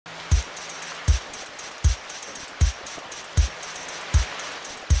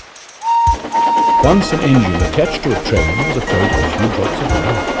Once an engine attached to a train was afraid of a few drops of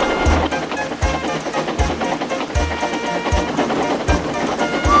rain.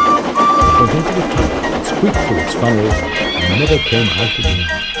 It went into the tunnel and squeaked through its funnel and never came out again.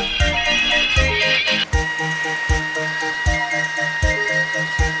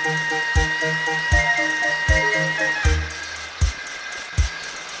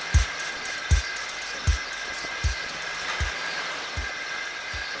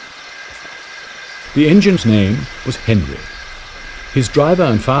 The engine's name was Henry. His driver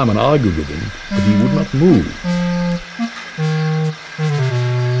and fireman argued with him, but he would not move.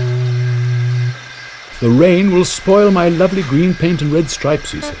 "The rain will spoil my lovely green paint and red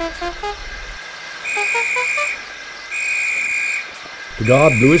stripes," he said. The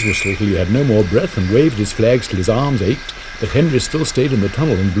guard blew his whistle till he had no more breath and waved his flags till his arms ached, but Henry still stayed in the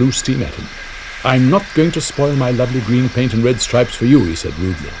tunnel and blew steam at him. "I'm not going to spoil my lovely green paint and red stripes for you," he said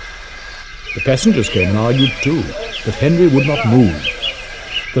rudely. The passengers came and argued too, but Henry would not move.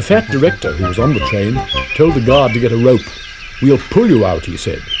 The fat director, who was on the train, told the guard to get a rope. "We'll pull you out," he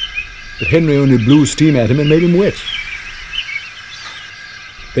said. But Henry only blew steam at him and made him wet.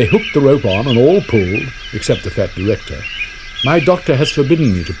 They hooked the rope on and all pulled, except the fat director. "My doctor has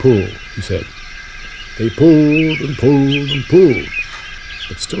forbidden me to pull," he said. They pulled and pulled and pulled,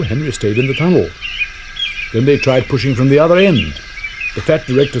 but still Henry stayed in the tunnel. Then they tried pushing from the other end. The fat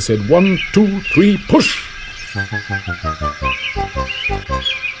director said, "1, 2, 3, push!"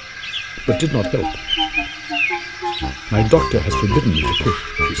 But did not help. "My doctor has forbidden me to push,"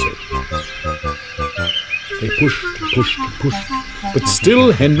 he said. They pushed and pushed and pushed, but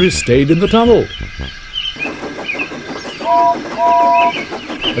still Henry stayed in the tunnel.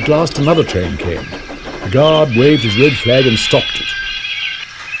 At last another train came. The guard waved his red flag and stopped it.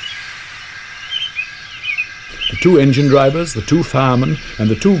 The two engine drivers, the two firemen, and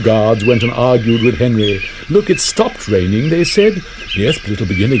the two guards went and argued with Henry. "Look, it's stopped raining," they said. "Yes, but it'll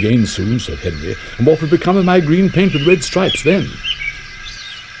begin again soon," said Henry. "And what will become of my green paint with red stripes then?"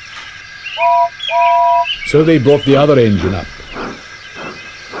 So they brought the other engine up.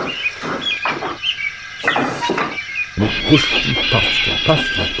 And it pushed and puffed and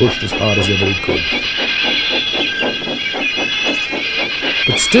puffed and pushed as hard as ever it could.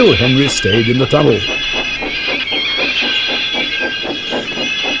 But still Henry stayed in the tunnel.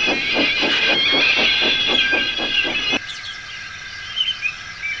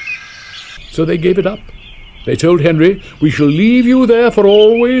 So they gave it up. They told Henry, "We shall leave you there for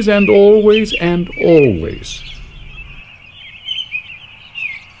always and always and always."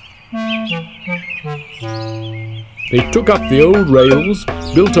 They took up the old rails,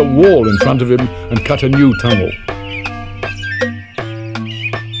 built a wall in front of him, and cut a new tunnel.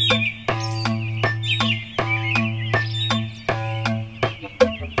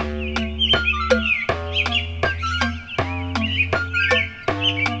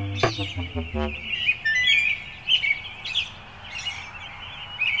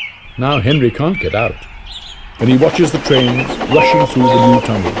 Now Henry can't get out, and he watches the trains rushing through the new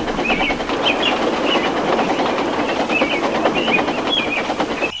tunnel.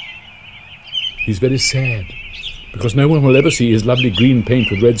 He's very sad, because no one will ever see his lovely green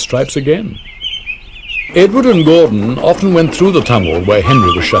paint with red stripes again. Edward and Gordon often went through the tunnel where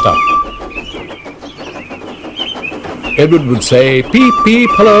Henry was shut up. Edward would say, "Peep,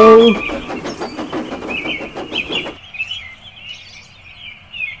 peep, hello."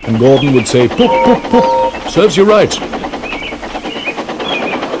 And Gordon would say, "Poop, poop, poop, serves you right."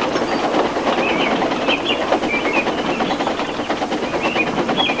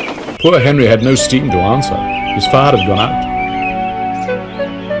 Poor Henry had no steam to answer. His fire had gone out.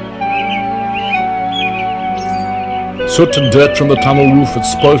 Soot and dirt from the tunnel roof had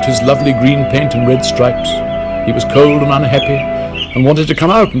spoilt his lovely green paint and red stripes. He was cold and unhappy, and wanted to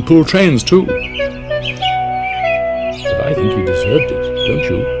come out and pull trains too. But I think he deserved it, don't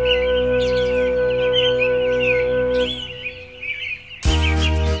you?